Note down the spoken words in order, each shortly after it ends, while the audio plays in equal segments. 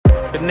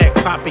connect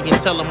Poppy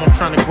and tell him I'm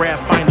trying to grab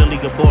finally.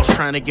 Your boss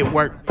trying to get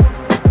work.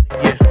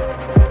 Yeah.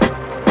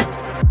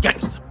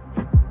 Gangsta.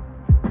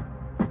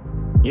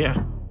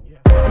 Yeah.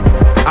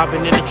 I've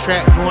been in the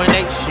track going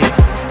ape shit.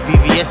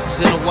 VVS is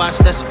in the watch,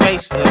 that's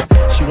faceless.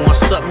 She wanna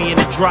suck me in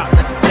the drop,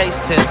 that's a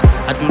taste test.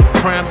 I do the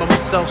crime by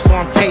myself, so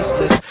I'm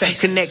caseless.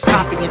 Connect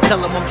Poppy and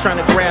tell him I'm trying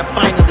to grab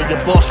finally. Your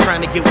boss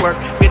trying to get work,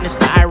 goodness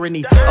the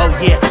irony. Oh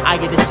yeah, I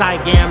get a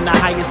tiger, I'm the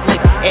highest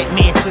link. At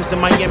mansions in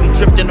Miami,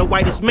 dripped in the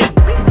whitest mink.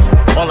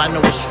 All I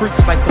know is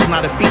streets, life is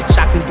not a beach.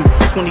 I can do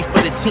 20 for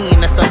the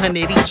team, that's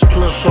 100 each.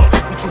 Plug talk,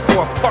 we too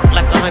far apart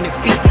like 100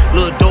 feet.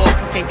 Little dog,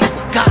 you can't be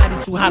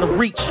forgotten to how to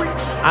reach.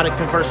 I done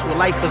converse with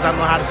life cause I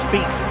know how to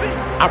speak.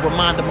 I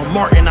remind them of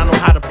Martin, I know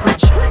how to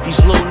preach.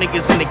 These little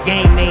niggas in the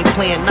game, they ain't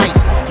playing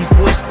nice. These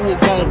boys full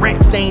grown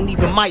rats, they ain't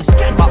even mice.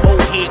 My old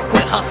head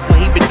quit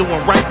hustling, he been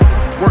doing right.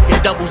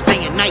 Working doubles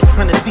day and night,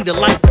 trying to see the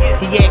light.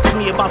 He asked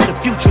me about the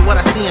future, what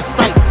I see in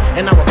sight.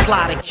 And I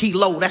reply to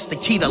kilo, that's the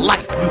key to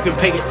life. You can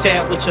pay a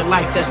tab with your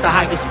life, that's the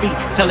highest fee.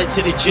 Tell it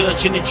to the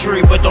judge and the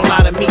jury, but don't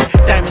lie to me.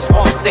 Diamonds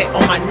offset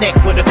on my neck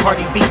with a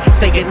Cardi B.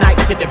 Say goodnight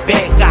to the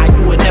bad guy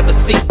you would never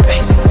see.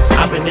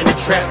 I've been in the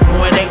trap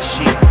going ape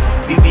shit.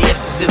 VVS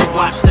is in the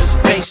watch, that's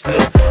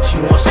faceless. She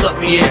wanna suck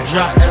me in the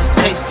drop, that's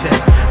a taste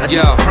test. I do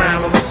the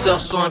crime on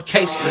myself, so I'm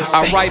caseless.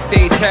 I write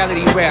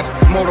fatality raps,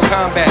 it's Mortal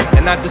Kombat.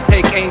 And I just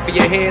take aim for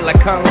your head like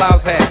Kung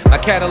Lao's hat. My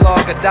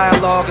catalog of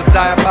dialogue is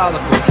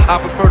diabolical. I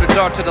prefer the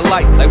dark to the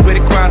light, like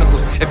Riddick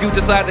Chronicles. If you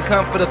decide to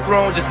come for the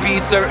throne, just be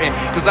certain,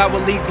 cause I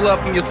will leak blood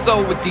from your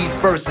soul with these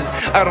verses.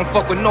 I don't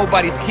fuck with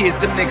nobody's kids,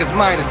 them niggas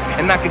minors.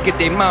 And I could get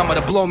their mama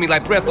to blow me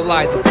like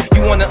breathalyzers.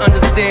 You wanna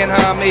understand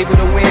how I'm able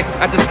to win?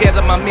 I just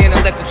gather my men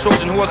and let the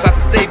Trojan horse out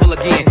the stable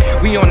again.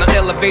 We on the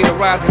elevator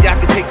rising, y'all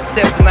can take the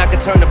steps and I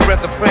can turn the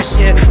breath of fresh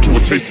air to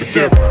a taste of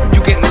death.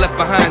 You getting left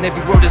behind,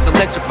 every word is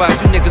electrified.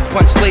 You niggas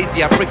punch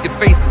lazy, I break your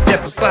face and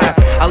step aside.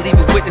 I leave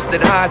a witness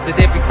that hides at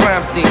every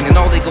crime scene, and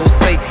all they gon'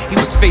 say, he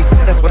was faceless,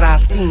 that's what I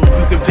seen.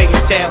 You can pay a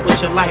tab with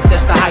your life,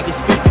 that's the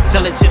highest fee.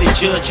 Tell it to the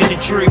judge and the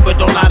jury, but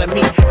don't lie to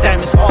me.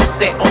 Diamonds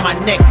offset on my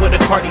neck with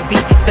a Cardi B.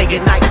 Say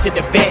goodnight to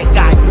the bad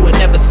guy you would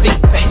never see.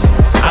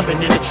 I've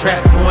been in the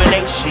trap going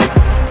ape shit.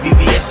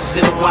 VVS is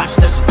in the watch,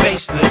 that's a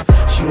facelift.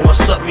 She wanna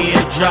suck me in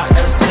the drop,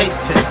 that's a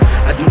taste test.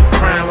 I do the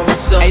crime on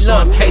myself, so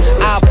I'm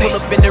caseless. I'll pull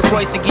up in the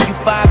Royce and give you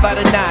 5 out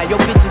of 9. Your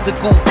bitch is a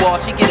goofball,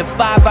 she get a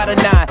 5 out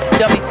of 9.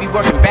 Dummies be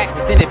working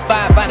backwards in it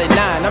 5 out of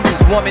 9. I'm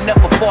just warming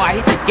up before I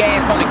hit the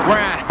gas on the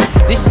grind.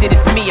 This shit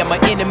is me, I'm an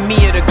enemy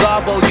of the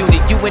Garbo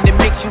unit. You in the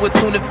mix, you a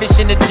tuna fish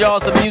in the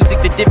jaws of music.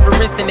 The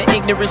difference in the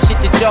ignorant shit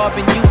that y'all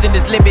been using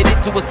is limited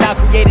to a style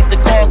created to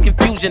cause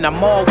confusion.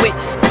 I'm all with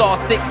Saw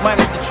 6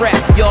 minus the trap.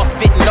 Y'all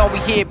spitting, all we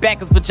hear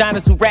back is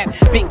vaginas who rap.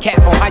 Big cap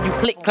on how you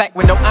click clack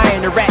with no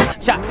iron to rap.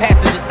 Chop past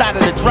the side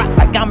of the drop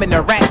like I'm in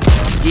a rap.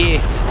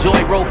 Yeah,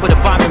 Joy Road put a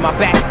bomb in my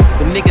back.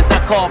 The niggas I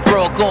call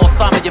bro, go on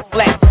some of your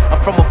flat.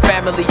 I'm from a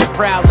family of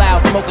proud,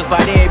 loud smokers.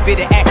 By every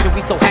bit of action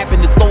we so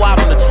happen to throw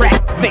out on the track.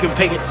 You can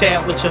pay a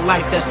tab with your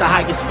life, that's the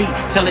highest fee.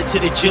 Tell it to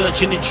the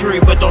judge and the jury,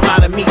 but don't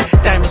lie to me.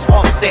 Diamonds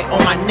offset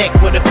on my neck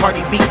with a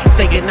Cardi B.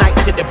 Say goodnight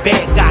to the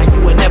bad guy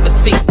you would never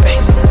see.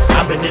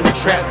 I've been in the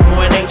trap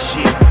going ape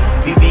shit.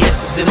 VVS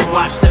is in the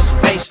watch, that's a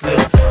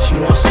facelift. She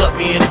wanna suck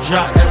me in the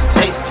drop, that's a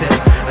taste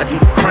test. I do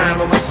the crime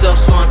on myself,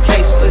 so I'm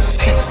caseless.